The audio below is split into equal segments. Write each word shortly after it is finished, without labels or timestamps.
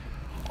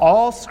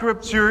All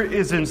Scripture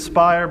is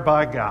inspired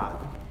by God.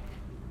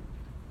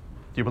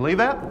 Do you believe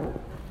that?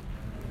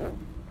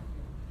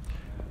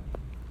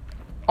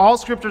 All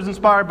Scripture is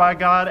inspired by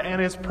God and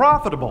is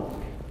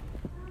profitable.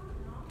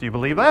 Do you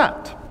believe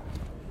that?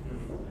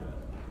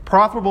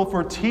 Profitable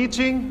for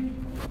teaching,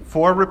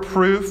 for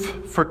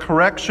reproof, for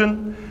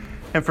correction,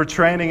 and for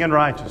training in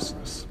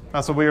righteousness.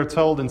 That's what we are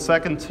told in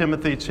 2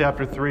 Timothy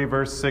chapter 3,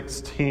 verse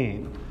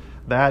 16.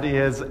 That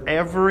is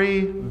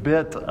every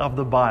bit of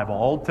the Bible,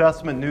 Old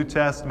Testament, New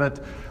Testament,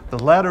 the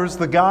letters,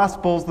 the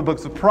Gospels, the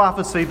books of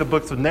prophecy, the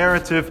books of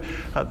narrative,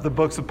 the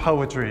books of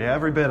poetry,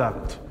 every bit of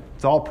it.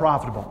 It's all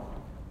profitable.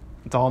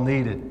 It's all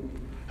needed.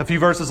 A few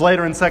verses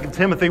later in 2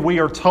 Timothy, we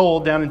are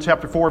told down in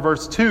chapter 4,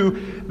 verse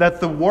 2,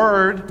 that the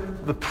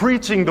word, the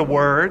preaching the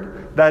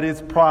word, that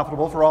is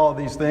profitable for all of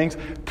these things.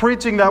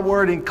 Preaching that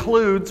word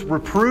includes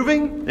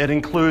reproving, it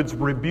includes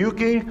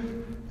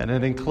rebuking, and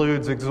it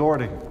includes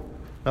exhorting.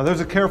 Now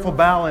there's a careful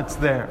balance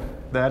there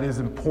that is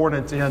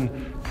important in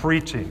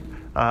preaching.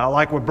 I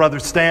like what Brother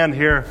Stan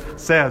here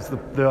says.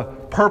 The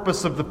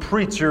purpose of the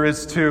preacher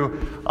is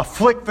to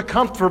afflict the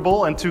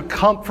comfortable and to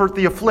comfort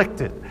the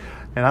afflicted.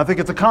 And I think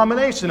it's a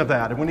combination of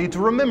that, and we need to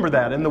remember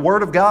that. And the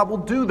Word of God will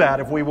do that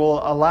if we will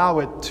allow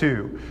it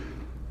to.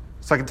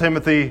 2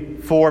 Timothy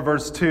 4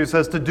 verse 2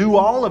 says to do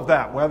all of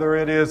that, whether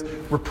it is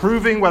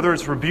reproving, whether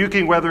it's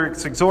rebuking, whether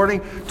it's exhorting,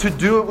 to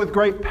do it with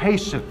great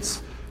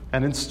patience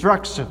and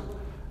instruction.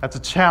 That's a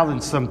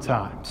challenge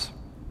sometimes.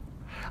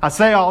 I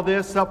say all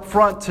this up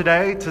front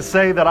today to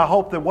say that I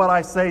hope that what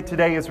I say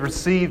today is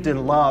received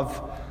in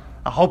love.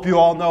 I hope you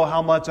all know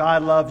how much I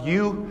love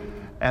you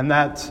and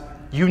that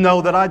you know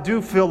that I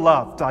do feel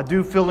loved. I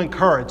do feel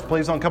encouraged.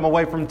 Please don't come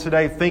away from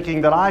today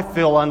thinking that I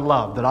feel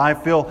unloved, that I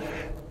feel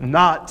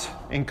not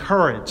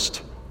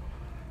encouraged.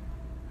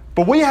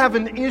 But we have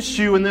an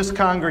issue in this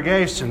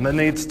congregation that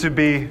needs to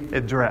be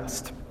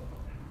addressed.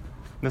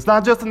 And it's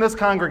not just in this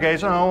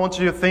congregation. I don't want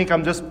you to think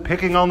I'm just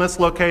picking on this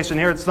location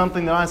here. It's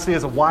something that I see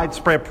as a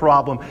widespread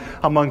problem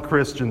among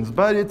Christians.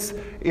 But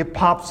it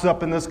pops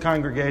up in this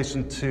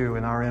congregation too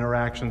in our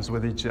interactions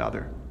with each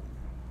other.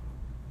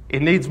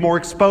 It needs more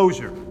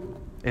exposure.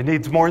 It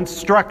needs more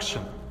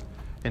instruction.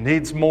 It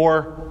needs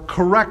more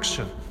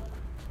correction.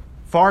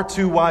 Far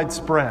too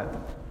widespread.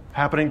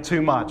 Happening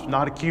too much.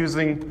 Not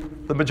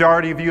accusing the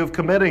majority of you of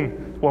committing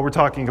what we're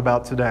talking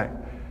about today.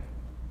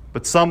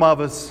 But some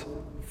of us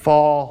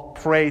fall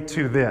prey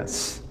to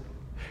this.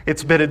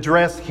 It's been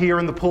addressed here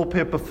in the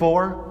pulpit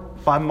before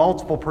by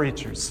multiple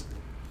preachers.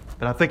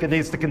 But I think it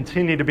needs to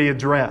continue to be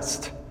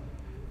addressed.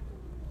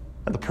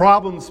 And the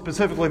problem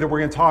specifically that we're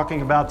going to be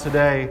talking about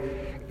today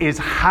is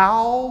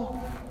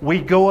how we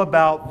go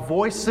about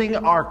voicing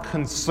our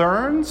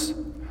concerns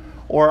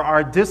or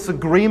our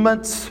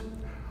disagreements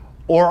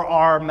or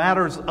our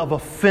matters of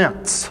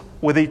offense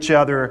with each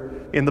other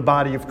in the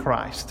body of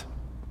Christ.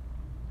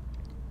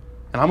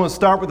 And I'm going to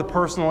start with a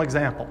personal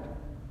example.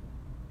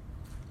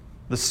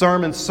 The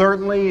sermon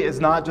certainly is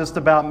not just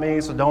about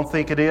me, so don't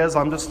think it is.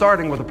 I'm just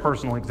starting with a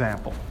personal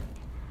example.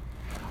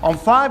 On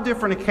 5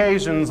 different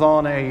occasions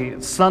on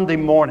a Sunday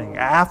morning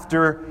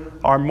after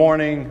our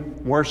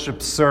morning worship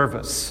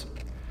service,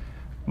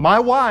 my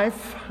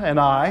wife and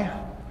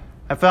I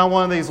have found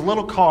one of these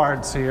little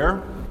cards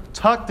here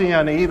tucked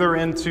in either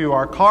into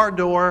our car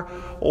door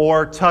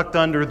or tucked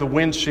under the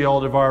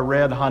windshield of our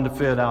red Honda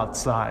Fit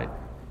outside.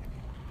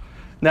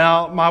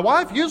 Now, my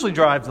wife usually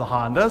drives the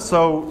Honda,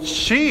 so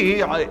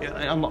she,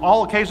 on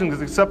all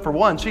occasions except for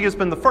one, she has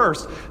been the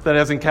first that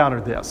has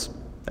encountered this.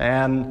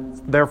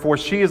 And therefore,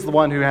 she is the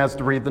one who has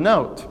to read the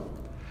note.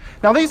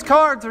 Now, these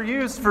cards are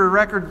used for a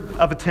record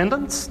of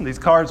attendance. These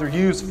cards are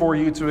used for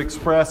you to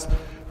express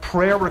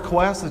prayer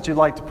requests that you'd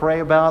like to pray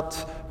about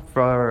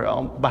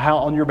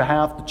on your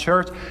behalf to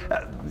church.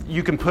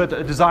 You can put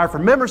a desire for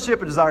membership,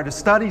 a desire to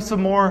study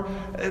some more.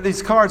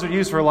 These cards are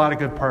used for a lot of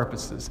good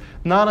purposes.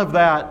 None of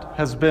that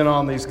has been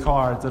on these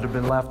cards that have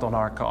been left on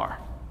our car.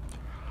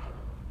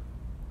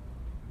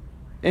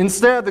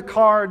 Instead, the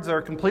cards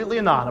are completely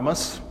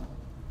anonymous.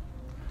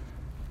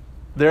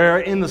 They're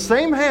in the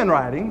same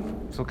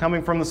handwriting, so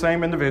coming from the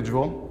same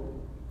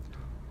individual,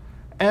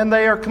 and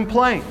they are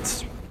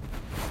complaints.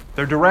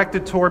 They're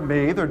directed toward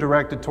me. They're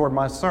directed toward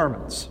my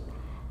sermons.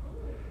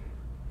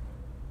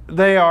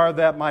 They are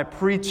that my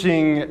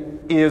preaching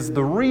is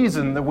the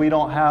reason that we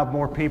don't have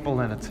more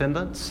people in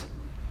attendance,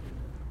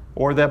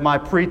 or that my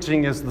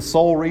preaching is the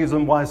sole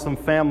reason why some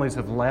families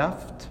have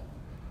left,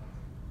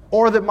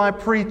 or that my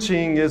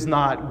preaching is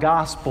not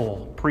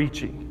gospel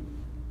preaching.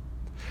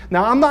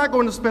 Now, I'm not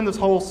going to spend this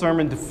whole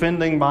sermon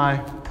defending my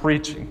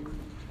preaching.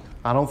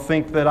 I don't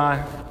think that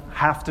I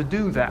have to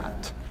do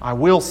that. I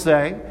will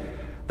say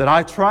that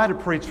I try to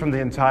preach from the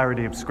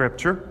entirety of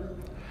Scripture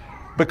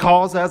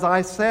because, as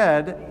I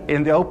said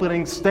in the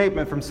opening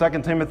statement from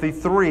 2 Timothy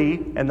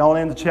 3 and on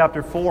into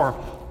chapter 4,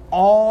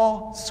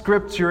 all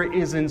Scripture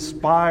is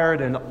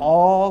inspired and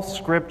all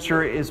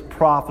Scripture is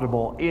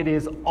profitable. It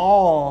is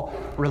all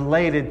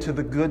related to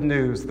the good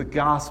news, the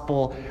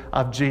gospel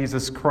of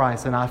Jesus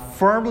Christ. And I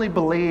firmly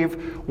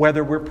believe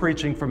whether we're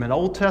preaching from an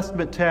Old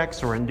Testament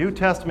text or a New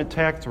Testament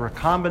text or a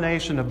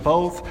combination of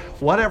both,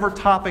 whatever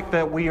topic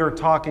that we are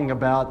talking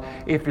about,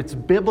 if it's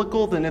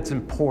biblical, then it's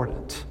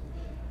important.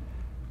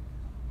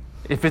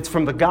 If it's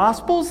from the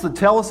Gospels that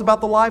tell us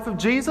about the life of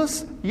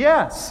Jesus,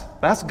 yes,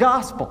 that's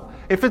gospel.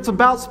 If it's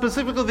about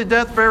specifically the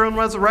death, burial, and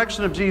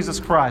resurrection of Jesus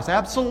Christ,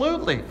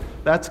 absolutely,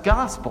 that's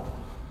gospel.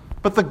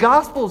 But the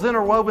gospel is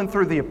interwoven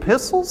through the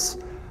epistles.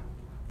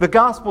 The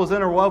gospel is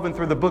interwoven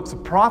through the books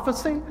of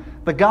prophecy.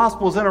 The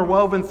gospel is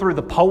interwoven through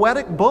the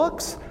poetic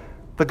books.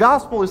 The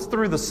gospel is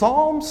through the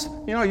Psalms.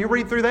 You know, you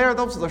read through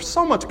there's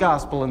so much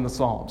gospel in the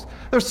Psalms.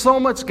 There's so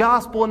much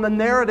gospel in the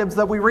narratives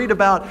that we read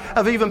about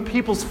of even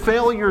people's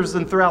failures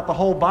and throughout the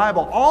whole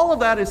Bible. All of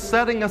that is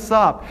setting us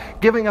up,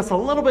 giving us a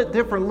little bit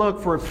different look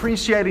for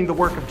appreciating the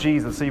work of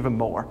Jesus even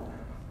more.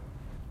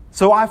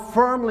 So I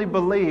firmly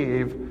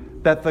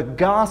believe that the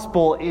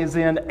gospel is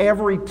in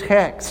every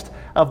text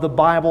of the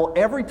Bible,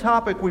 every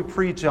topic we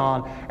preach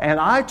on, and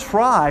I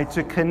try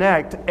to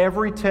connect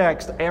every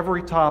text,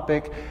 every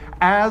topic,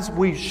 as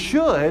we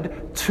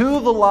should, to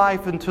the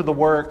life and to the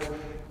work,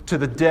 to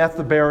the death,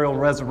 the burial, and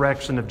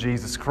resurrection of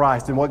Jesus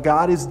Christ and what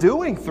God is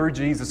doing through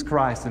Jesus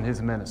Christ and His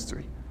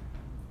ministry.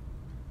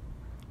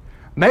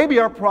 Maybe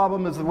our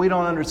problem is that we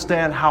don't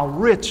understand how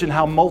rich and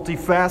how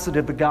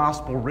multifaceted the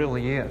gospel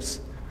really is.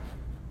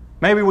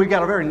 Maybe we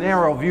got a very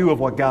narrow view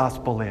of what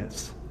gospel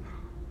is.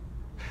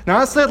 Now,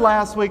 I said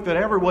last week that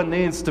everyone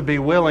needs to be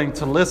willing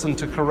to listen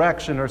to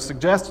correction or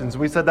suggestions.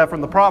 We said that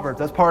from the Proverbs.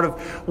 That's part of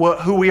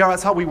who we are.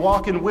 That's how we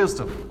walk in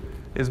wisdom,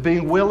 is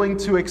being willing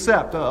to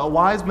accept. A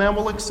wise man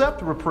will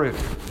accept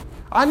reproof.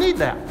 I need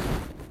that.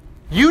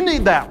 You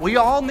need that. We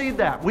all need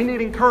that. We need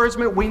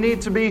encouragement. We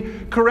need to be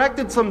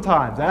corrected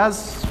sometimes,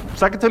 as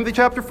 2 Timothy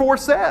chapter 4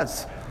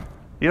 says.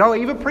 You know,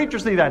 even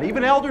preachers need that.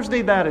 Even elders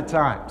need that at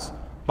times.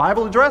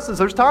 Bible addresses,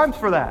 there's times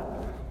for that.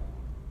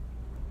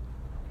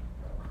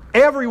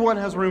 Everyone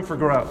has room for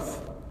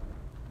growth,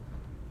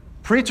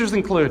 preachers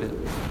included.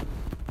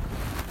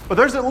 But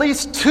there's at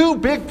least two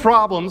big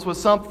problems with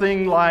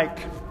something like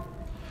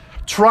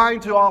trying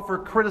to offer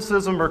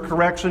criticism or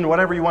correction,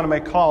 whatever you want to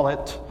call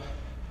it,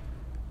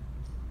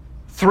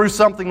 through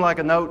something like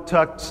a note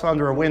tucked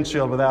under a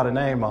windshield without a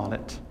name on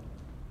it.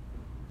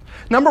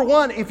 Number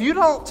one, if you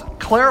don't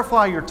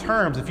clarify your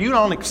terms, if you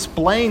don't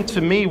explain to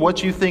me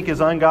what you think is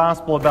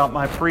ungospel about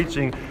my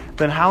preaching,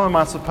 then how am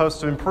I supposed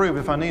to improve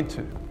if I need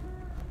to?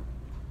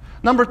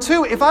 Number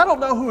two, if I don't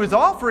know who is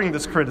offering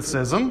this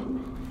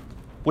criticism,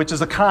 which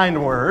is a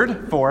kind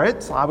word for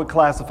it, I would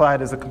classify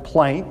it as a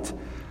complaint,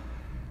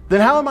 then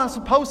how am I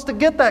supposed to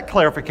get that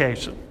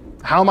clarification?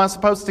 How am I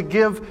supposed to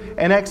give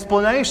an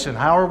explanation?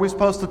 How are we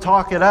supposed to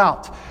talk it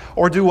out?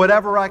 Or do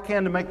whatever I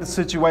can to make the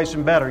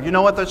situation better? You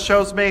know what that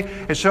shows me?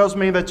 It shows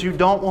me that you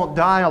don't want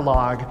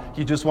dialogue,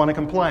 you just want to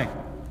complain.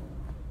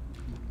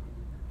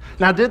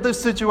 Now, did this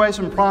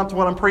situation prompt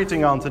what I'm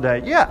preaching on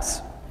today?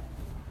 Yes.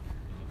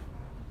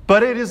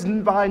 But it is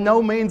by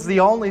no means the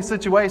only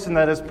situation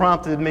that has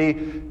prompted me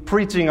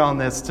preaching on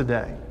this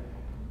today.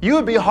 You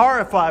would be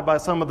horrified by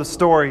some of the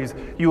stories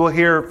you will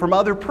hear from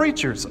other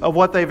preachers of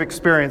what they've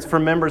experienced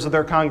from members of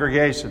their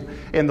congregation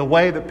in the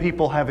way that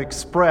people have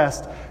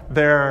expressed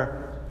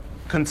their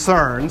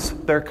concerns,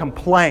 their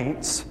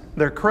complaints,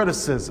 their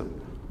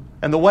criticism,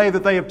 and the way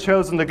that they have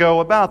chosen to go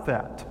about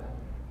that.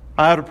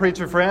 I had a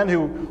preacher friend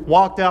who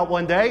walked out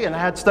one day and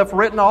had stuff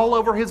written all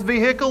over his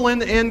vehicle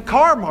in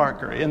car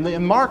marker,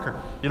 in marker,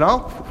 you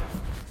know?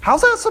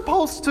 How's that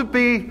supposed to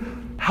be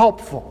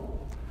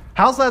helpful?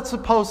 How's that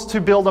supposed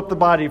to build up the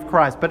body of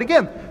Christ? But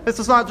again, this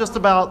is not just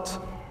about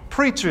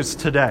preachers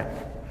today.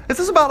 This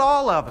is about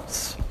all of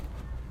us.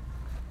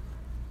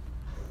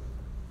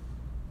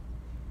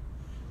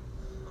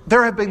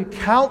 There have been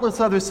countless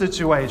other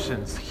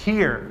situations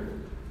here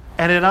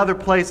and in other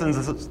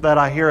places that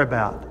I hear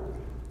about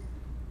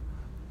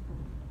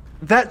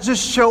that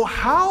just show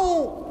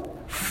how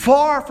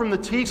far from the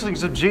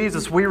teachings of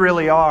Jesus we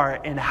really are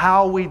in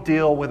how we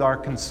deal with our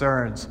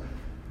concerns,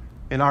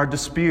 in our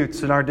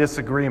disputes, in our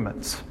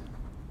disagreements,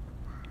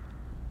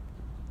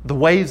 the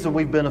ways that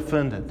we've been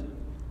offended.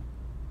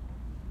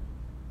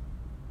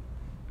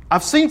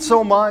 I've seen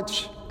so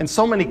much and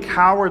so many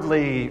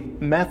cowardly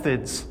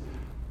methods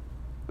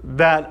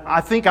that I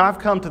think I've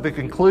come to the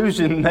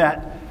conclusion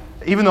that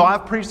even though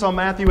I've preached on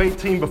Matthew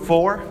 18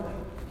 before,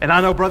 and I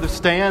know Brother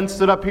Stan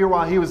stood up here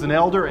while he was an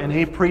elder and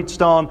he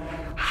preached on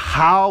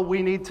how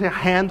we need to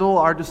handle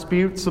our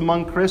disputes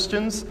among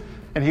Christians.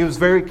 And he was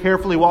very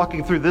carefully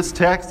walking through this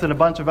text and a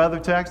bunch of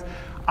other texts.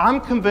 I'm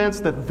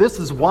convinced that this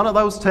is one of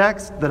those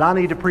texts that I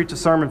need to preach a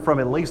sermon from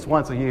at least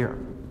once a year.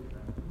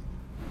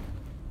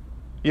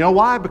 You know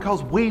why?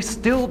 Because we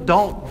still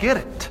don't get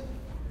it.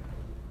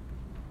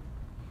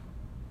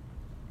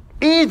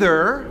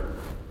 Either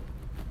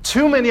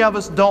too many of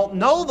us don't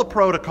know the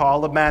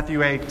protocol of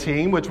Matthew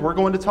 18, which we're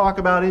going to talk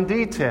about in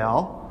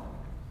detail,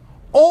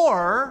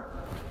 or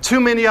Too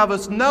many of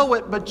us know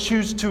it but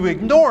choose to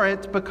ignore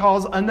it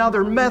because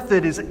another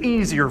method is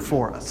easier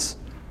for us.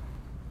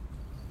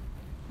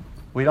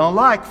 We don't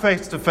like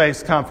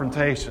face-to-face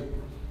confrontation,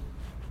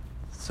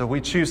 so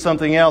we choose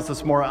something else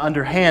that's more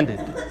underhanded.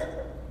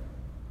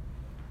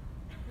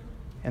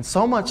 And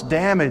so much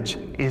damage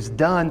is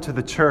done to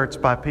the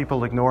church by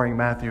people ignoring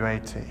Matthew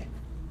 18.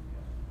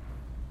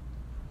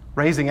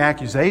 Raising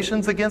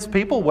accusations against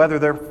people, whether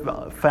they're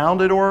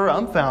founded or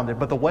unfounded,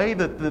 but the way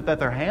that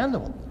they're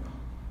handled.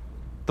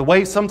 The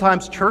way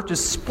sometimes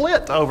churches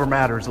split over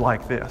matters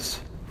like this.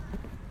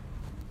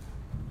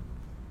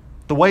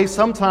 The way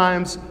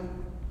sometimes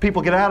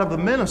people get out of the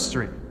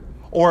ministry,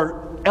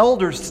 or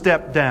elders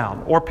step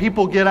down, or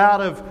people get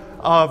out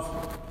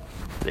of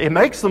it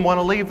makes them want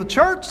to leave the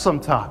church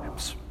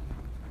sometimes.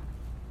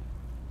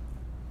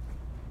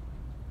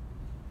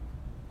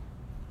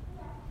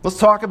 Let's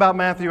talk about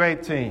Matthew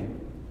 18.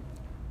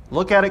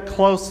 Look at it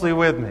closely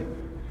with me.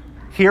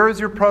 Here is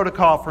your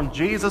protocol from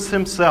Jesus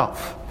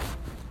himself.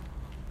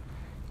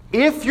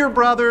 If your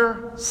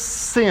brother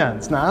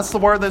sins, now that's the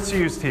word that's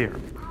used here.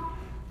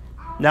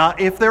 Now,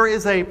 if there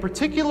is a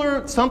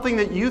particular something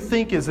that you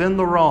think is in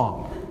the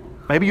wrong,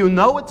 maybe you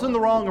know it's in the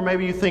wrong, or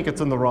maybe you think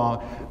it's in the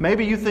wrong.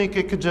 Maybe you think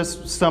it could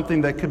just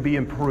something that could be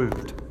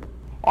improved.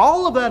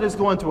 All of that is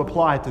going to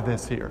apply to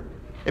this here.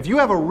 If you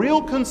have a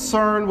real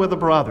concern with a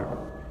brother,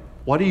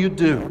 what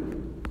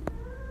do?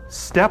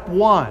 Step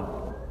 1,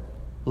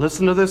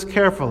 listen to this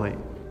carefully.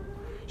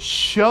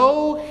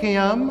 Show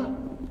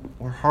him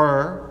or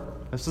her,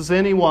 this is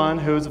anyone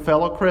who is a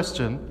fellow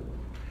Christian,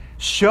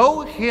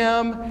 show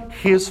him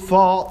his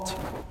fault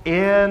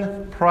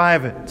in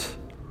private.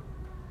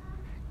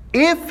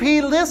 If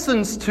he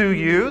listens to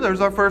you,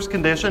 there's our first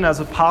condition as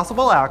a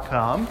possible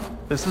outcome.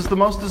 This is the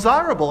most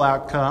desirable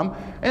outcome.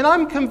 And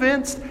I'm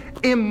convinced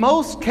in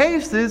most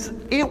cases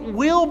it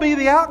will be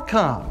the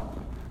outcome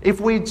if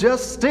we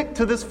just stick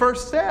to this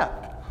first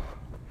step.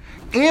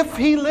 If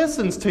he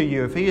listens to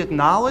you, if he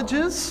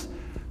acknowledges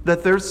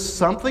that there's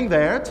something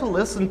there to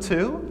listen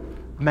to,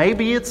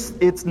 maybe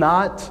it's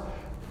not,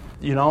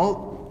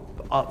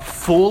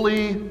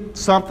 fully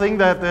something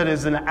that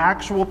is an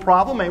actual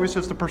problem. Maybe it's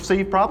just a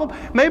perceived problem.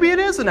 Maybe it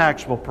is an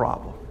actual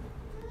problem.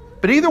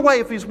 But either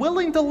way, if he's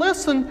willing to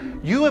listen,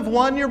 you have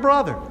won your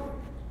brother.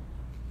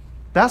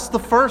 That's the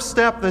first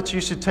step that you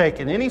should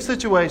take in any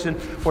situation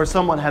where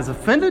someone has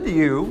offended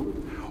you,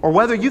 or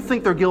whether you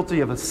think they're guilty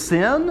of a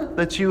sin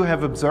that you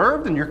have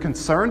observed and you're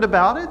concerned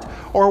about it,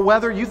 or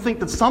whether you think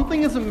that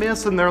something is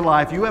amiss in their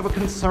life, you have a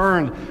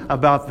concern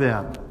about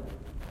them.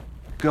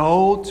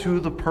 Go to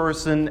the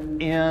person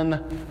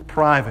in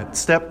private.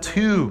 Step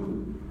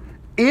 2,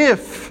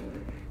 if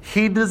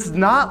he does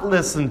not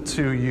listen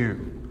to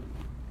you,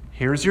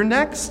 here's your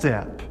next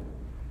step.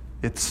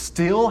 It's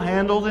still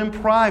handled in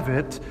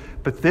private,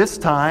 but this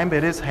time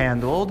it is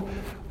handled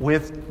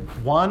with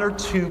 1 or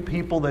 2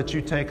 people that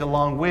you take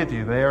along with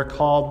you. They are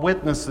called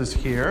witnesses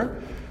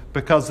here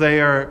because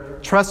they are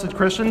trusted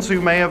Christians who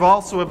may have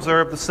also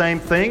observed the same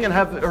thing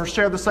and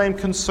share the same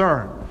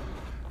concern.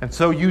 And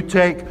so you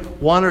take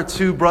 1 or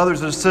 2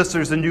 brothers or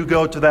sisters and you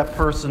go to that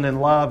person in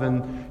love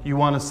and you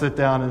want to sit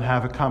down and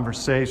have a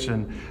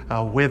conversation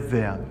with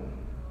them.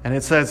 And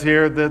it says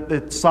here that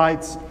it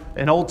cites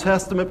an Old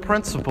Testament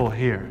principle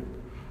here.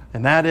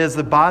 And that is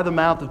that by the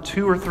mouth of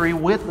 2 or 3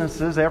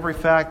 witnesses, every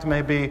fact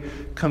may be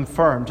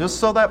confirmed.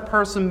 Just so that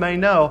person may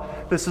know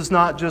this is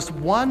not just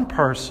one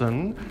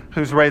person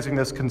who's raising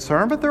this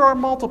concern, but there are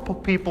multiple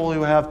people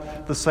who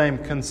have the same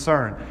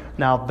concern.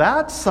 Now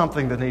that's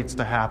something that needs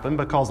to happen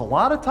because a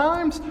lot of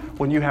times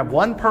when you have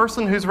one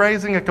person who's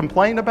raising a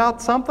complaint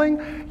about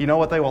something, you know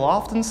what they will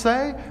often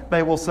say?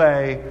 They will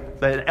say,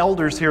 that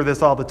elders hear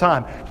this all the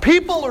time,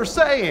 people are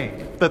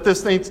saying that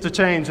this needs to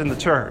change in the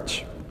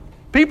church.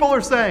 People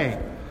are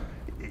saying.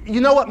 You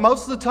know what?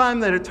 Most of the time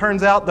that it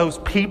turns out those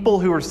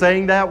people who are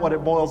saying that, what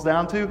it boils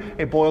down to?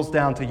 It boils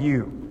down to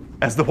you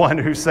as the one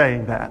who's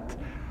saying that.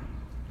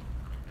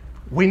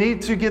 We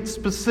need to get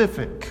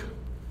specific.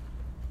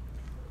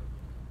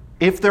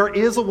 If there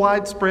is a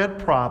widespread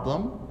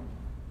problem,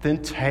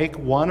 then take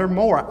 1 or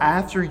more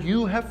after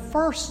you have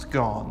first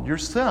gone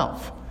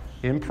yourself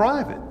in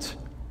private.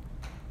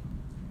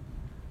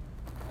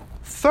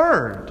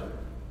 Third,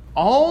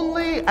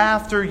 only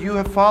after you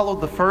have followed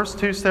the first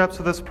 2 steps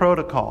of this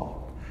protocol,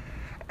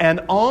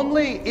 and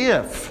only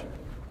if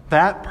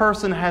that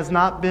person has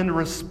not been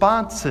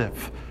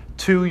responsive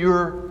to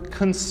your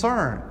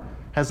concern,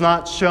 has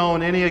not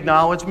shown any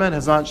acknowledgement,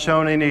 has not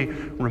shown any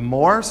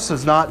remorse,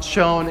 has not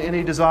shown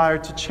any desire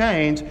to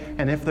change,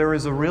 and if there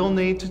is a real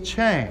need to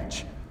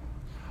change,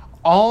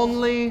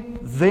 only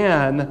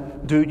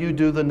then do you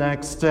do the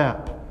next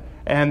step,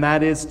 and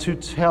that is to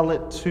tell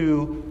it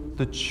to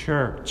the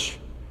church.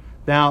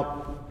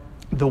 Now,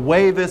 the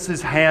way this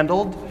is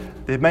handled,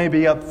 it may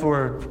be up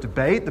for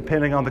debate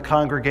depending on the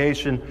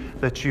congregation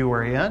that you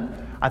are in.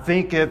 I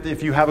think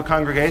if you have a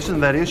congregation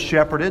that is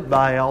shepherded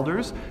by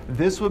elders,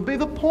 this would be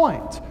the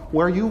point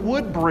where you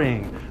would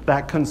bring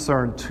that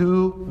concern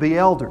to the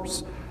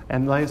elders.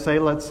 And they say,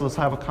 let's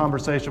have a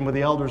conversation with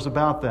the elders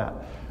about that.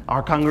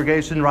 Our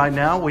congregation right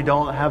now, we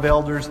don't have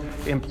elders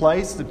in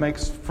place. It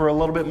makes for a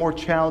little bit more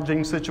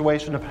challenging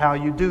situation of how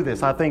you do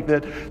this. I think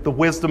that the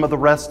wisdom of the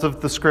rest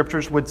of the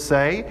scriptures would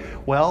say,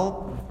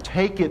 well,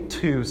 take it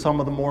to some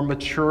of the more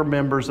mature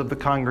members of the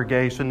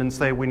congregation and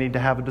say we need to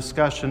have a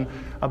discussion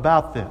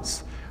about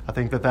this. I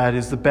think that that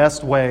is the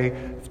best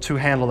way to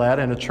handle that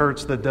in a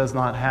church that does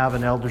not have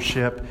an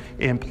eldership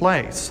in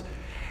place.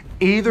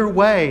 Either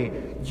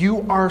way,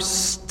 you are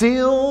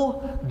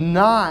still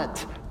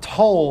not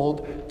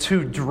told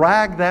to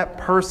drag that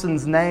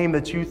person's name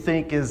that you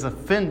think is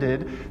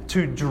offended,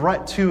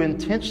 to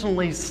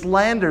intentionally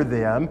slander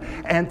them,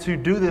 and to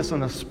do this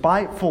in a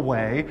spiteful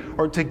way,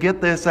 or to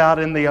get this out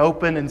in the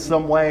open in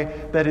some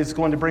way that is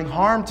going to bring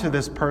harm to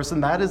this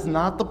person. That is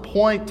not the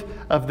point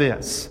of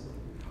this.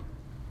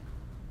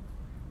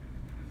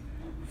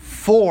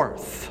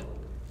 Fourth,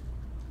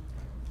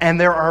 and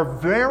there are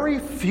very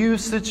few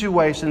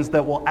situations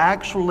that will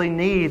actually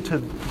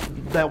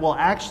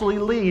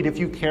lead, if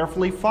you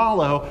carefully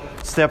follow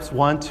steps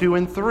 1, 2,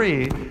 and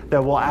 3,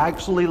 that will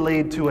actually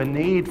lead to a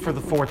need for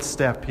the fourth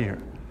step here.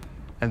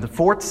 And the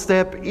fourth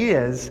step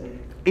is,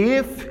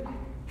 if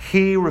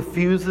he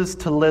refuses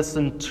to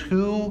listen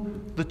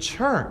to the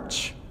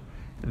church,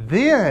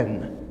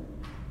 then,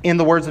 in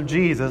the words of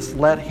Jesus,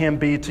 let him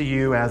be to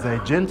you as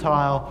a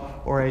Gentile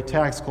or a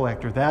tax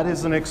collector. That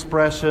is an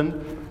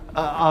expression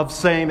of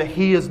saying that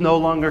he is no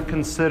longer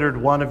considered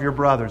one of your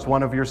brothers,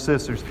 one of your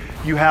sisters.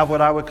 You have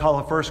what I would call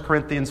a 1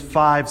 Corinthians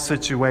 5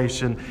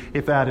 situation,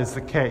 if that is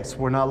the case.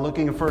 We're not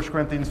looking at 1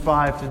 Corinthians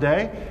 5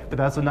 today, but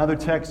that's another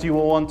text you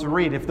will want to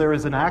read. If there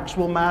is an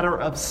actual matter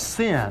of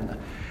sin,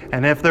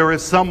 and if there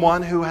is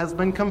someone who has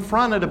been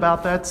confronted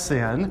about that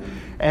sin,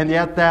 and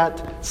yet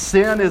that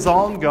sin is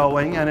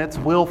ongoing and it's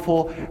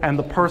willful, and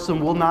the person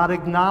will not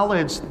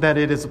acknowledge that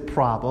it is a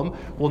problem,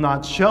 will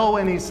not show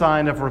any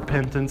sign of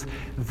repentance,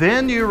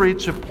 then you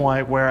reach a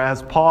point where,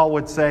 as Paul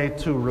would say,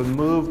 to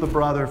remove the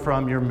brother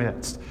from your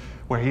midst,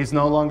 where he's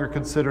no longer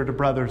considered a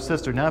brother or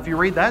sister. Now, if you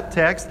read that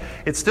text,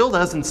 it still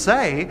doesn't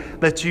say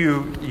that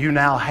you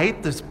now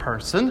hate this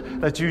person,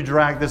 that you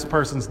drag this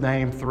person's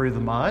name through the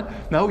mud.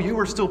 No, you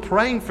are still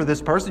praying for this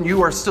person.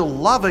 You are still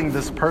loving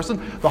this person.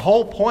 The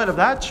whole point of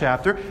that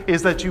chapter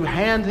is that you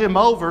hand him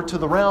over to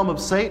the realm of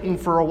Satan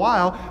for a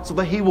while so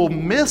that he will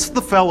miss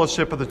the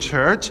fellowship of the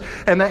church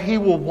and that he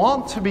will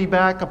want to be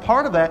back a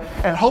part of that.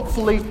 And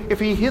hopefully, if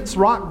he hits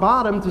rock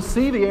bottom to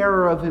see the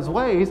error of his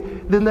ways,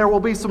 then there will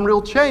be some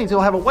real change.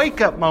 He'll have a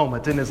wake-up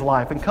moment in his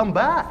life and come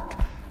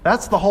back.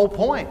 That's the whole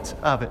point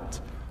of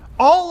it.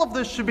 All of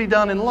this should be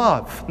done in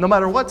love, no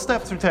matter what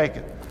steps are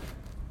taken.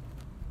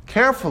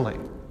 Carefully,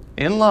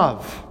 in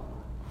love.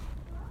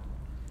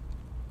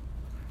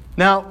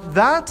 Now,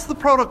 that's the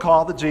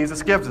protocol that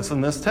Jesus gives us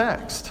in this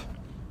text.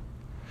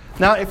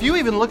 Now, if you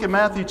even look at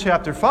Matthew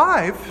chapter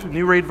 5, and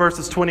you read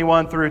verses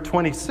 21 through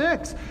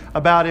 26,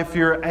 about if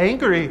you're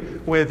angry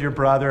with your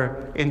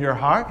brother in your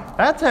heart,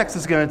 that text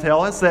is going to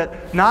tell us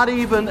that not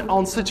even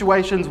on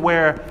situations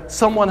where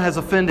someone has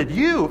offended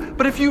you,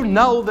 but if you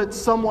know that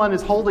someone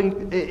is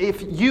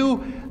if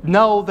you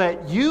know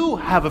that you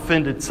have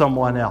offended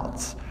someone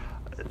else,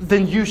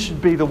 then you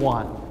should be the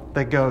one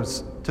that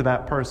goes to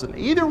that person.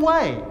 Either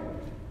way,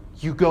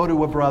 you go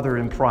to a brother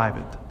in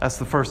private. That's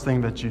the first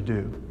thing that you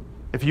do.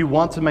 If you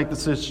want to make the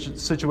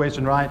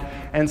situation right,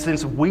 and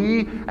since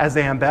we, as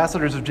the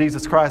ambassadors of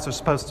Jesus Christ, are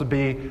supposed to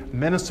be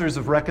ministers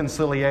of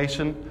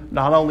reconciliation,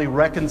 not only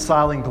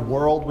reconciling the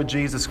world with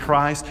Jesus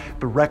Christ,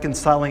 but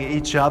reconciling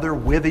each other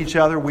with each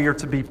other, we are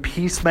to be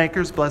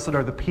peacemakers. Blessed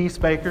are the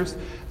peacemakers,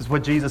 is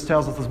what Jesus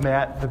tells us in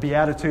the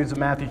Beatitudes of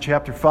Matthew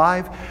chapter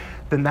 5.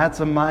 Then that's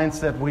a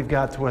mindset we've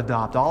got to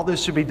adopt. All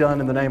this should be done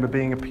in the name of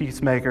being a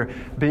peacemaker,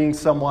 being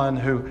someone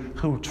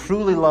who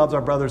truly loves our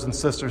brothers and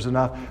sisters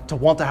enough to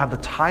want to have the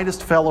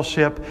tightest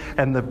fellowship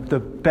and the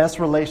best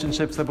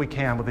relationships that we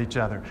can with each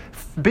other.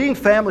 Being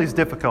family is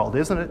difficult,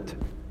 isn't it?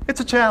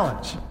 It's a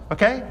challenge,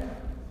 okay?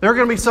 There are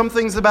going to be some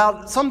things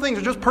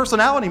are just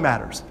personality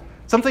matters.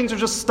 Some things are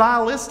just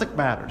stylistic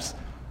matters.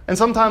 And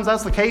sometimes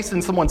that's the case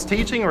in someone's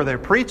teaching or their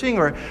preaching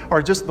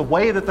or just the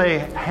way that they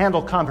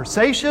handle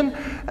conversation.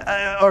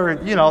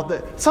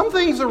 Some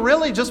things are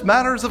really just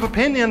matters of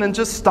opinion and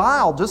just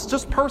style,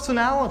 just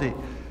personality.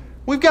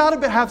 We've got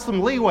to have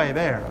some leeway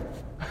there.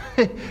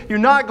 You're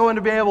not going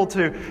to be able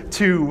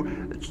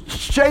to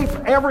shape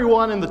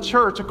everyone in the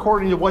church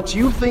according to what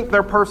you think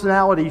their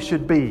personality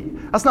should be.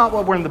 That's not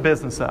what we're in the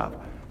business of.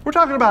 We're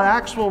talking about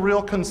actual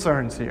real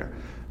concerns here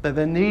that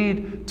they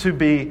need to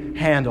be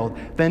handled.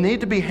 They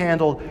need to be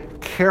handled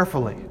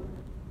carefully.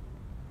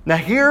 Now,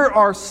 here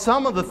are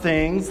some of the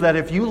things that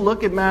if you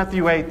look at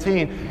Matthew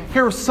 18,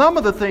 here are some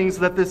of the things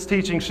that this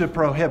teaching should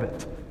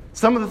prohibit.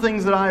 Some of the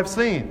things that I have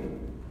seen.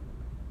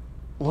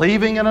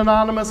 Leaving an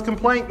anonymous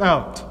complaint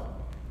note.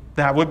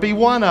 That would be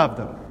one of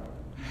them.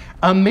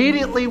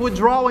 Immediately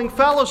withdrawing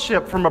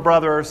fellowship from a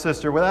brother or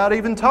sister without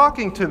even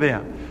talking to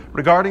them,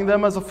 regarding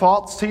them as a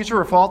false teacher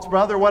or false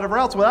brother or whatever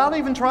else, without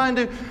even trying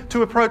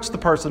to approach the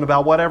person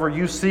about whatever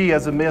you see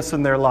as amiss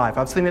in their life.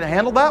 I've seen it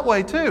handled that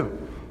way too.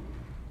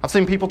 I've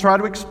seen people try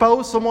to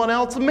expose someone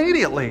else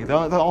immediately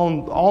on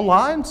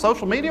online,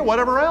 social media,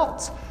 whatever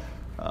else,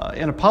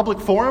 in a public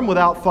forum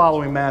without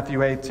following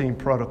Matthew 18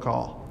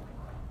 protocol.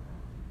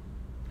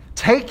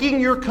 Taking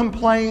your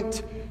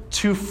complaint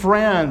to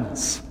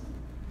friends.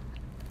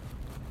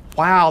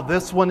 Wow,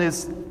 this one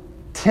is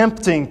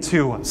tempting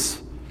to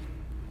us.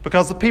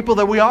 Because the people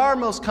that we are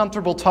most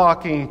comfortable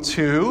talking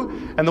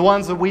to, and the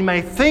ones that we may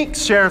think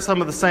share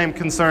some of the same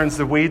concerns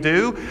that we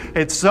do,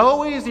 it's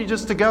so easy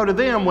just to go to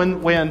them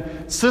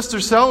when Sister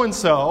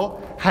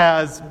So-and-so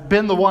has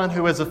been the one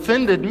who has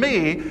offended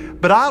me,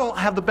 but I don't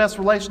have the best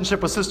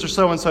relationship with Sister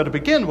So-and-so to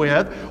begin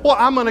with. Well,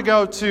 I'm going to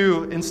go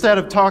to, instead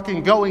of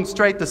going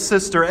straight to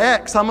Sister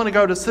X, I'm going to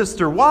go to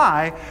Sister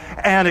Y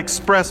and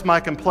express my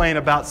complaint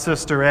about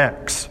Sister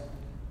X.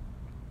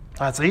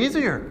 That's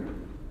easier.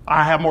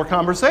 I have more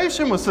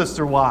conversation with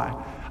Sister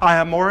Y. I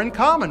have more in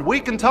common. We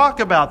can talk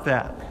about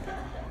that.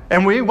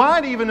 And we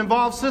might even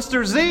involve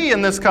Sister Z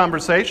in this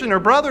conversation, or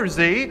Brother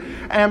Z,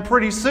 and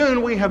pretty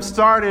soon we have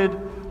started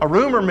a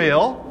rumor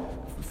mill,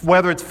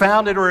 whether it's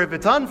founded or if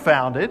it's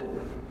unfounded.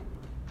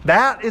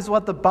 That is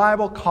what the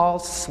Bible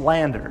calls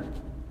slander,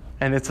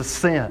 and it's a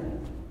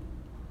sin.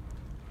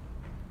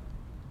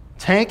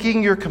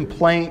 Taking your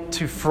complaint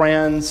to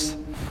friends,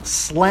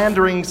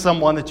 slandering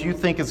someone that you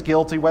think is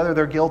guilty, whether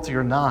they're guilty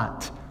or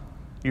not.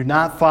 You're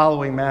not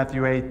following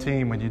Matthew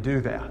 18 when you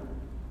do that.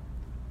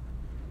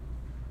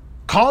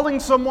 Calling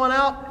someone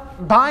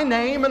out by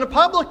name in a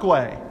public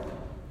way,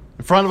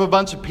 in front of a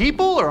bunch of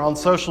people or on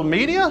social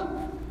media,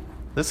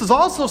 this is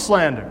also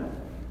slander,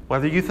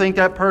 whether you think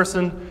that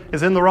person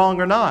is in the wrong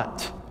or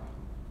not.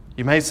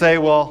 You may say,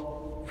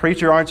 well,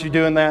 preacher, aren't you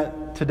doing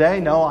that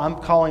today? No, I'm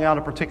calling out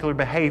a particular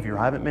behavior.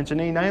 I haven't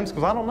mentioned any names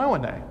because I don't know a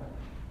name.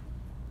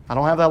 I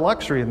don't have that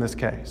luxury in this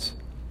case.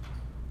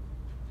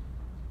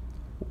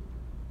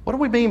 What do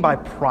we mean by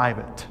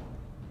private?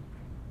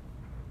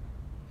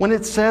 When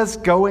it says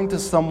going to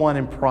someone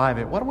in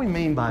private, what do we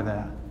mean by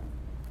that?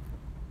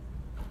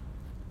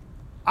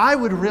 I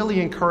would really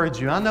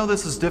encourage you. I know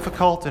this is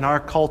difficult in our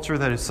culture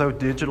that is so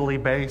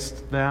digitally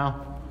based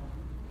now.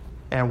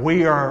 And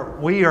we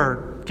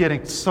are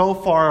getting so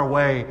far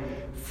away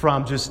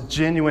from just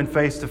genuine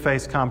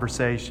face-to-face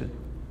conversation.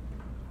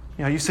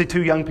 You know, you see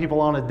two young people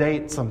on a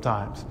date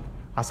sometimes.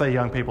 I say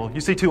young people. You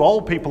see two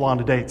old people on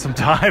a date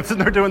sometimes, and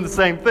they're doing the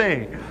same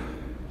thing.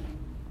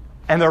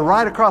 And they're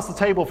right across the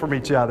table from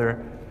each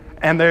other,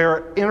 and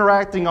they're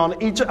interacting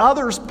on each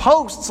other's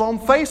posts on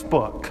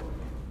Facebook,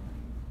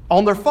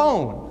 on their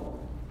phone.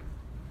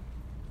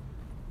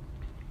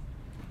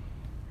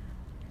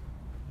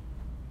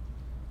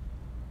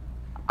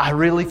 I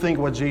really think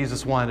what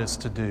Jesus wanted us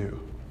to do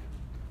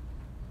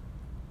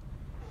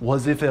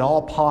was, if at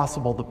all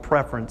possible, the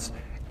preference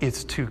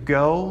is to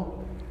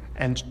go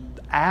and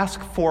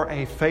ask for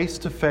a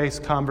face-to-face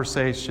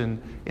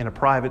conversation in a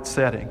private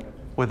setting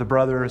with a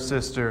brother or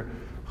sister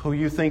who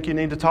you think you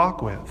need to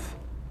talk with.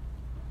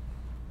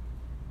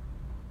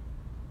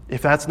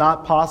 If that's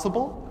not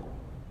possible,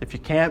 if you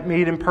can't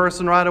meet in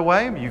person right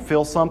away, you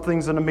feel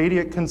something's an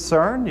immediate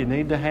concern, you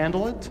need to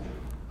handle it,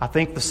 I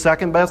think the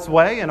second best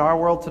way in our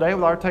world today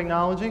with our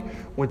technology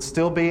would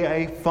still be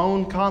a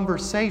phone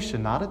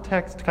conversation, not a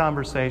text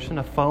conversation,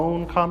 a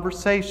phone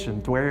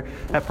conversation where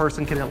that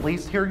person can at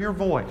least hear your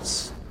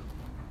voice.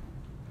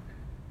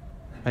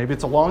 Maybe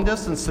it's a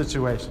long-distance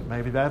situation.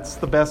 Maybe that's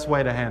the best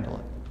way to handle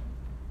it.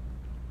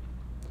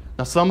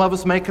 Now, some of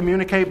us may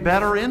communicate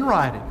better in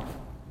writing.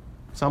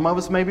 Some of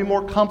us may be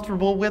more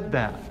comfortable with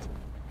that.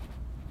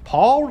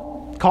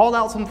 Paul called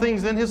out some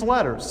things in his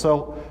letters,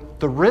 so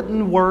the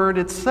written word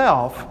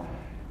itself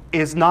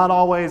is not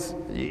always,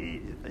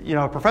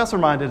 a professor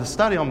of mine did a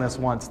study on this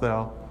once,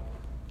 though.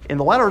 In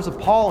the letters of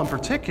Paul in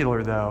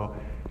particular, though,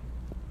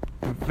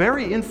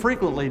 very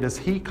infrequently does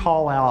he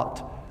call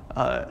out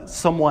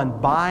someone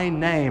by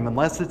name,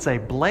 unless it's a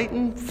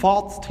blatant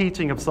false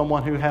teaching of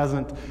someone who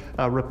hasn't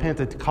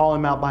repented, to call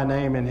him out by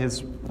name in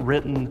his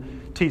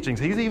written teachings.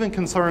 He's even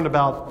concerned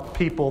about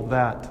people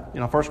that,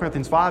 1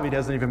 Corinthians 5, he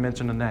doesn't even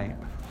mention a name.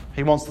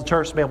 He wants the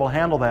church to be able to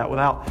handle that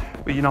without,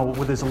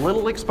 with as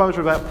little exposure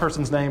of that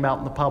person's name out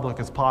in the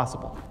public as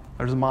possible.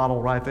 There's a model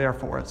right there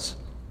for us.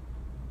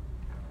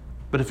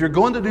 But if you're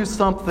going to do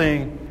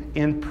something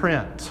in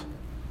print,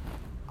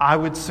 I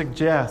would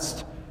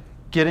suggest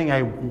getting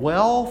a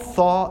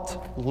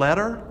well-thought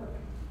letter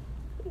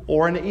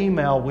or an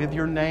email with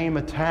your name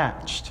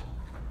attached.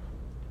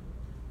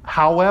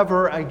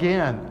 However,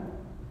 again,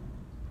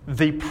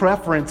 the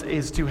preference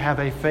is to have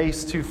a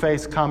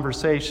face-to-face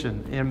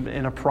conversation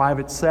in a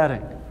private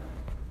setting.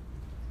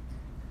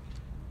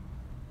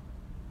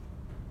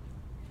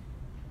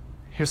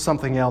 Here's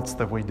something else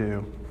that we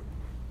do.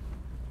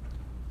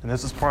 And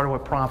this is part of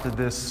what prompted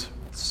this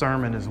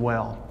sermon as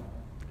well.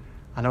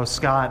 I know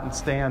Scott and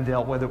Stan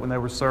dealt with it when they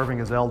were serving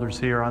as elders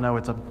here. I know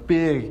it's a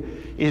big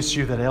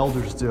issue that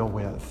elders deal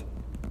with.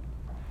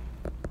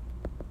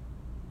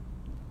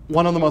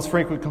 One of the most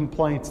frequent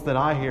complaints that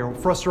I hear,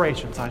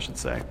 frustrations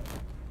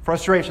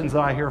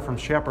that I hear from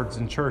shepherds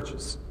in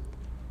churches,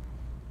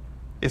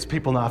 is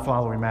people not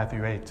following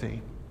Matthew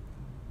 18.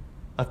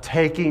 of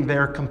taking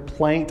their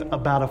complaint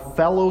about a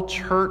fellow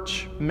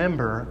church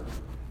member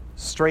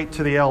straight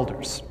to the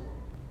elders.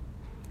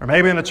 Or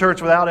maybe in a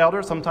church without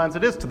elders, sometimes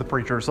it is to the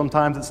preacher,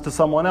 sometimes it's to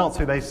someone else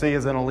who they see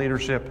as in a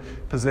leadership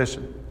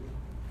position.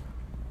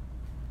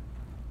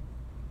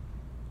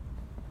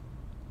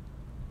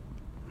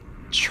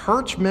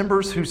 Church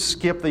members who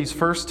skip these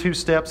first two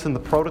steps in the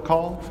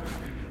protocol,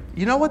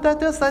 you know what that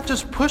does? That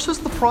just pushes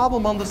the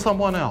problem onto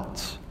someone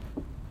else.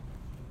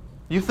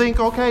 You think,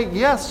 okay,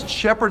 yes,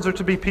 shepherds are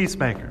to be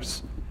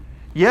peacemakers.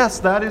 Yes,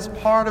 that is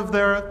part of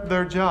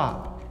their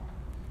job.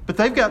 But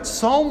they've got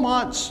so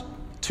much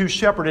to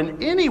shepherd,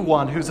 and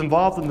anyone who's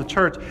involved in the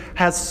church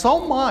has so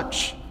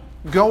much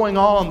going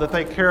on that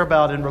they care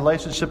about in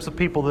relationships of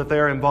people that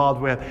they're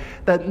involved with,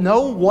 that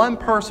no one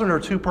person or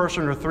two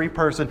person or three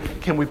person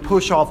can we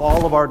push off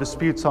all of our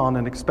disputes on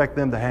and expect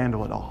them to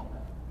handle it all.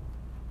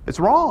 It's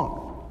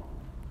wrong.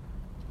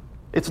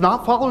 It's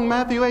not following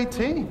Matthew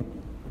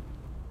 18.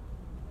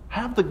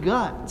 Have the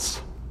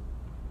guts.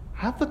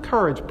 Have the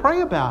courage.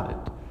 Pray about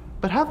it.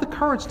 But have the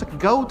courage to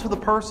go to the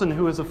person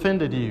who has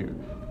offended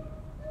you.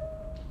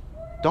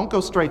 Don't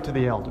go straight to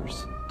the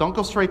elders. Don't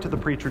go straight to the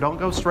preacher. Don't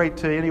go straight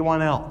to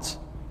anyone else.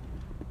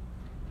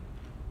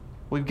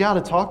 We've got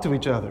to talk to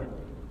each other.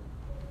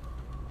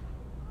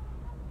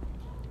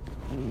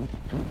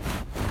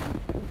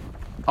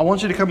 I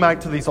want you to come back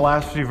to these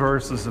last few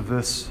verses of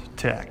this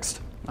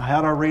text. I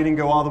had our reading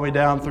go all the way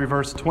down through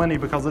verse 20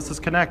 because this is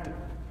connected.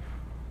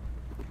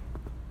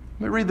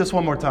 Let me read this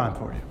one more time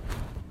for you.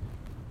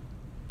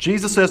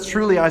 Jesus says,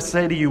 "Truly I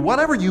say to you,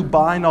 whatever you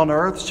bind on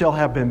earth shall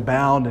have been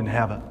bound in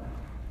heaven.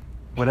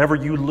 Whatever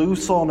you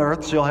loose on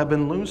earth shall have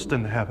been loosed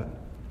in heaven.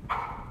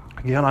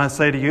 Again, I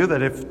say to you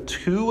that if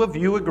two of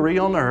you agree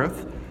on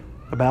earth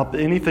about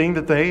anything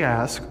that they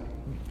ask,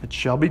 it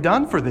shall be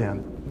done for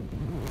them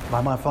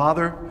by my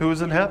Father who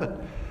is in heaven.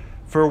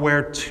 For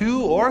where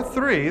two or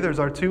three," there's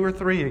our two or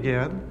three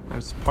again,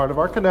 there's part of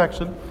our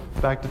connection,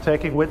 back to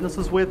taking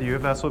witnesses with you,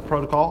 if that's what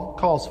protocol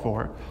calls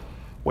for.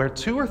 "Where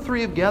two or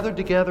three have gathered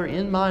together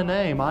in my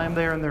name, I am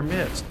there in their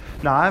midst."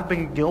 Now, I've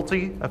been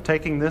guilty of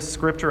taking this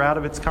scripture out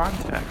of its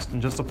context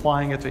and just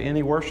applying it to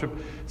any worship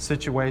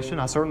situation.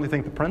 I certainly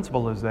think the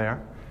principle is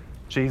there.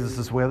 Jesus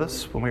is with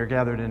us when we are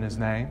gathered in His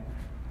name.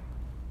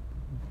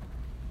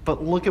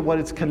 But look at what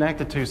it's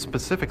connected to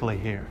specifically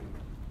here.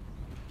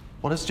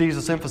 What is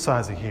Jesus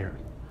emphasizing here?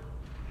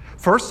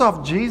 First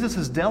off, Jesus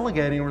is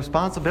delegating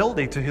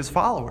responsibility to His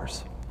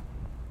followers.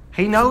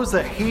 He knows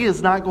that He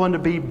is not going to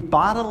be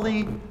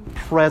bodily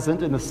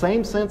present in the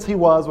same sense He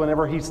was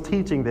whenever He's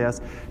teaching this.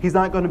 He's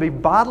not going to be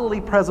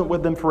bodily present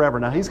with them forever.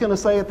 Now, He's going to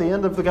say at the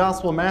end of the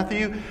Gospel of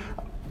Matthew,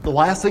 the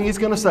last thing He's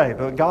going to say,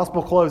 the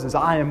Gospel closes,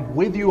 "I am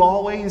with you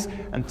always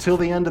until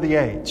the end of the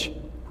age."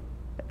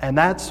 And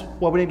that's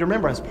what we need to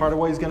remember. That's part of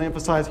what He's going to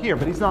emphasize here.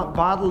 But He's not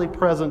bodily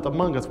present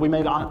among us. We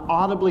may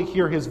audibly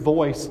hear His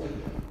voice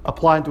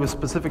applied to a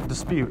specific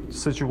dispute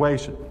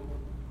situation.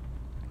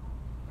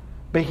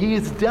 But He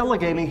is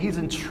delegating, He's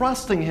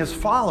entrusting His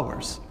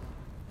followers.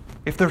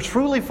 If they're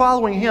truly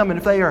following Him and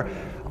if they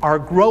are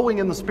growing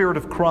in the Spirit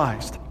of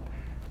Christ,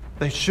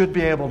 they should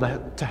be able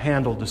to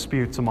handle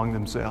disputes among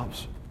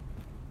themselves.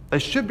 They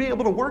should be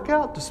able to work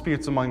out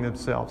disputes among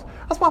themselves.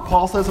 That's why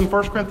Paul says in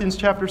 1 Corinthians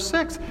chapter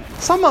 6,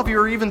 some of you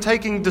are even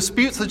taking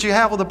disputes that you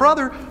have with a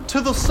brother to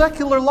the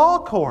secular law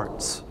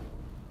courts.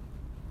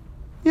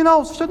 You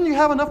know, shouldn't you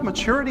have enough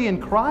maturity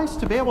in Christ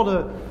to be able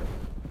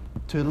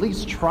to at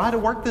least try to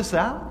work this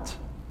out?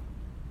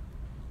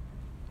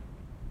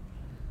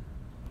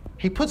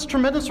 He puts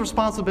tremendous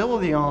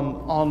responsibility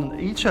on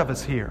each of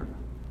us here.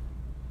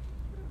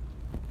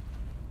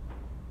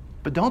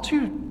 But don't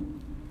you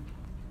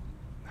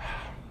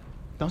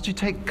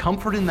take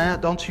comfort in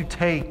that? Don't you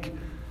take...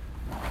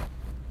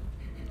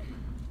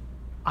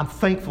 I'm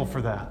thankful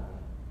for that.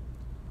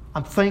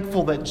 I'm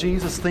thankful that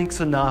Jesus thinks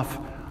enough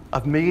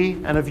of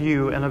me and of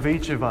you and of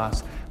each of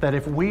us that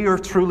if we are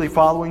truly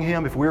following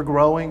Him, if we're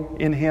growing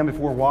in Him, if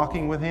we're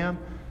walking with Him,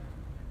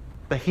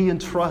 that He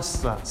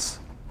entrusts us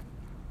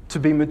to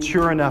be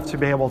mature enough to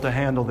be able to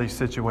handle these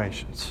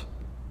situations.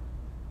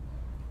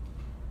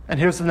 And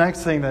here's the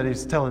next thing that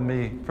He's telling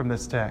me from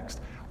this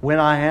text. When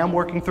I am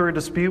working through a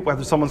dispute,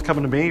 whether someone's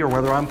coming to me or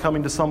whether I'm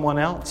coming to someone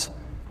else,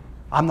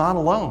 I'm not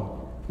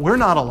alone. We're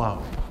not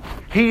alone.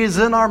 He is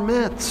in our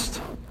midst.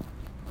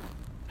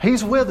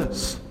 He's with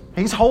us.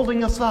 He's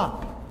holding us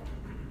up.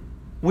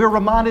 We're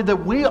reminded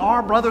that we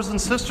are brothers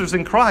and sisters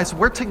in Christ.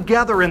 We're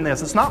together in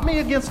this. It's not me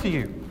against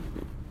you.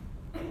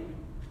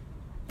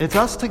 It's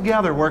us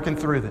together working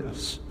through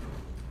this.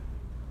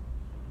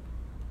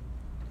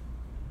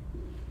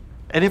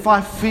 And if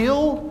I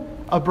feel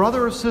a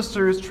brother or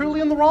sister is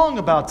truly in the wrong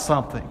about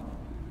something,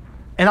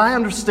 and I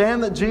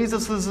understand that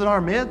Jesus is in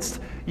our midst,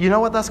 you know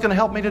what that's going to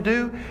help me to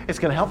do? It's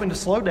going to help me to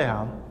slow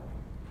down.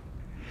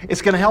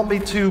 It's going to help me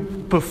to,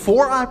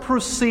 before I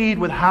proceed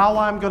with how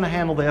I'm going to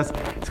handle this,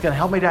 it's going to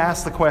help me to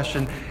ask the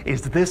question,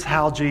 is this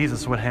how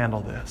Jesus would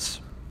handle this?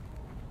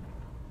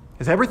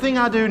 Because everything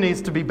I do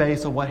needs to be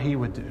based on what He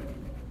would do.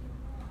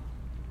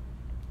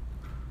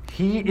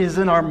 He is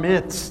in our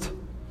midst.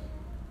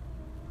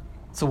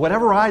 So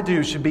whatever I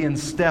do should be in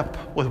step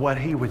with what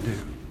He would do.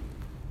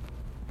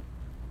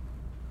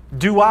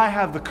 Do I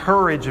have the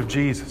courage of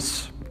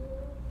Jesus?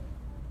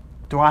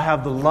 Do I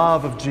have the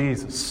love of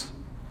Jesus?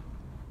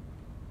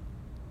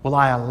 Will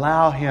I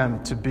allow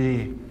Him to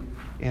be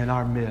in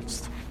our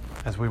midst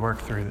as we work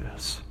through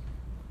this?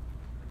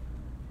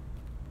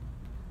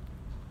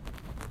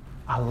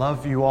 I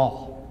love you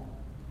all.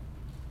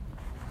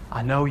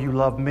 I know you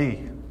love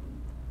me.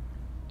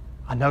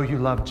 I know you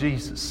love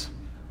Jesus.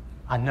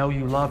 I know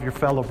you love your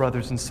fellow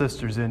brothers and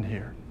sisters in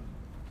here.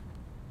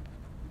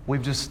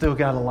 We've just still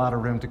got a lot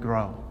of room to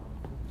grow.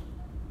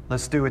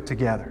 Let's do it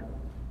together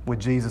with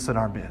Jesus in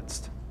our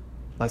midst.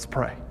 Let's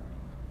pray.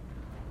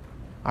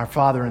 Our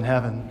Father in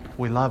heaven,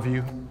 we love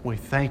you. We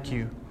thank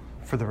you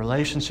for the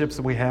relationships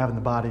that we have in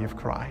the body of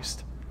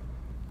Christ,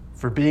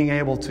 for being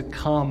able to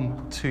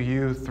come to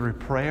you through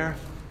prayer,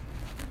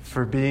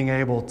 for being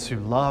able to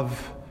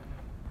love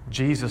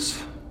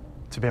Jesus,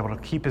 to be able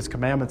to keep His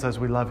commandments as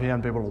we love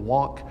Him, to be able to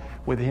walk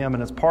with Him.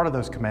 And as part of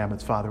those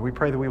commandments, Father, we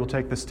pray that we will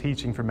take this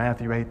teaching from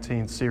Matthew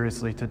 18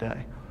 seriously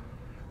today.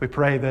 We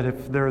pray that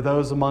if there are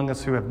those among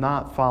us who have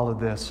not followed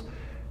this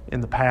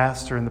in the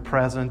past or in the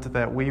present,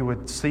 that we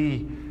would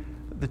see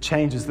the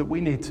changes that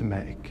we need to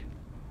make.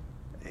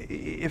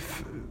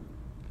 If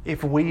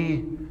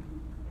we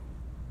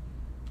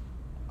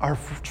are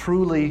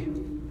truly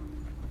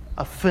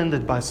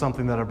offended by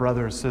something that a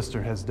brother or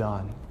sister has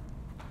done,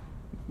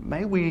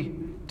 may we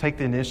take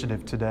the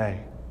initiative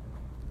today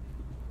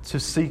to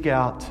seek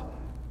out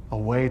a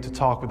way to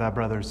talk with that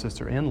brother or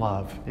sister in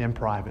love, in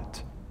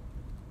private,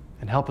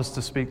 and help us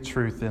to speak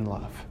truth in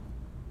love.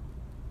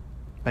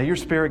 May your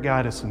Spirit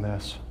guide us in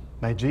this.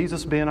 May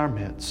Jesus be in our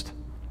midst.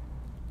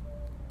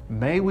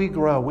 May we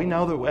grow. We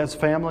know that as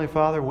family,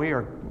 Father,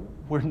 we're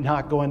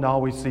not going to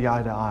always see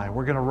eye to eye.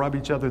 We're going to rub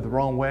each other the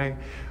wrong way.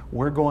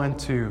 We're going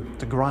to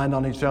grind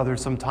on each other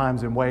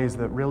sometimes in ways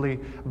that really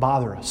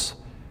bother us.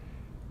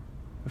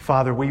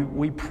 Father,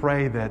 we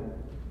pray that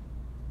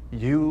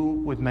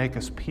you would make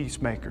us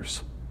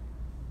peacemakers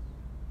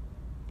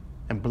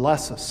and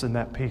bless us in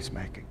that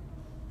peacemaking.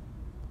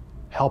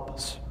 Help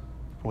us.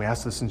 We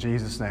ask this in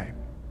Jesus' name.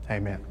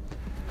 Amen.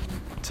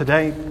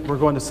 Today, we're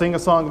going to sing a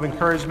song of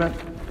encouragement.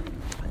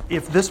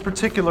 If this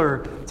particular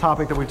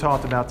topic that we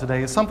talked about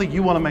today is something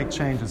you want to make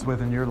changes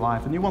with in your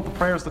life, and you want the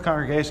prayers of the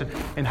congregation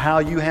and how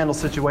you handle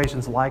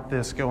situations like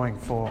this going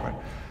forward,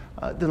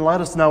 then let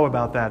us know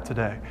about that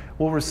today.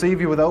 We'll receive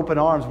you with open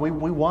arms. We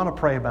want to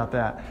pray about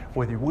that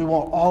with you. We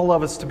want all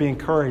of us to be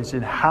encouraged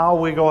in how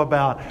we go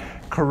about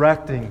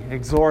correcting,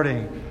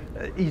 exhorting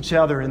each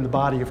other in the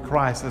body of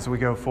Christ as we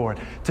go forward.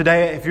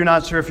 Today, if you're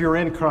not sure if you're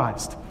in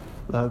Christ,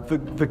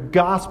 the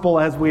gospel,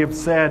 as we have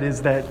said,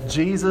 is that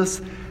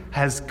Jesus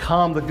has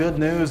come. The good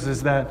news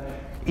is that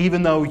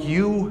even though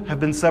you have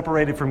been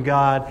separated from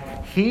God,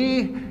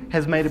 He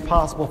has made it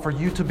possible for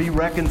you to be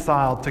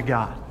reconciled to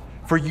God,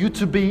 for you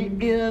to be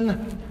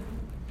in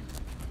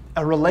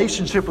a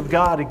relationship with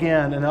God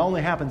again, and it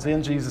only happens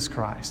in Jesus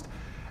Christ.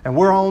 And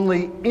we're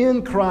only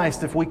in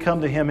Christ if we come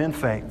to Him in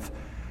faith.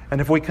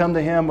 And if we come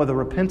to Him with a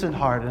repentant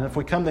heart, and if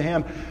we come to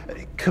Him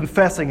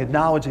confessing,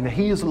 acknowledging that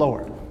He is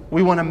Lord,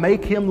 we want to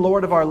make Him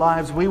Lord of our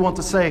lives. We want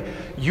to say,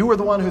 you are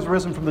the one who's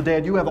risen from the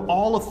dead. You have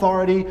all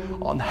authority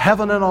on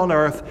heaven and on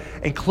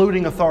earth,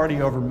 including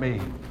authority over me.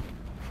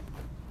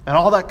 And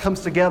all that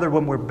comes together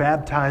when we're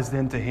baptized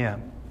into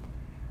Him.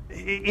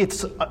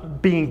 It's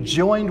being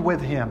joined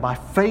with Him by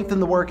faith in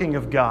the working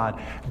of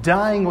God,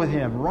 dying with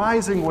Him,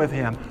 rising with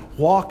Him,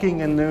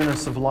 walking in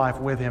newness of life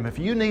with Him. If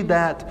you need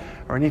that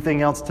or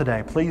anything else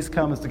today, please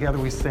come as together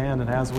we stand and as we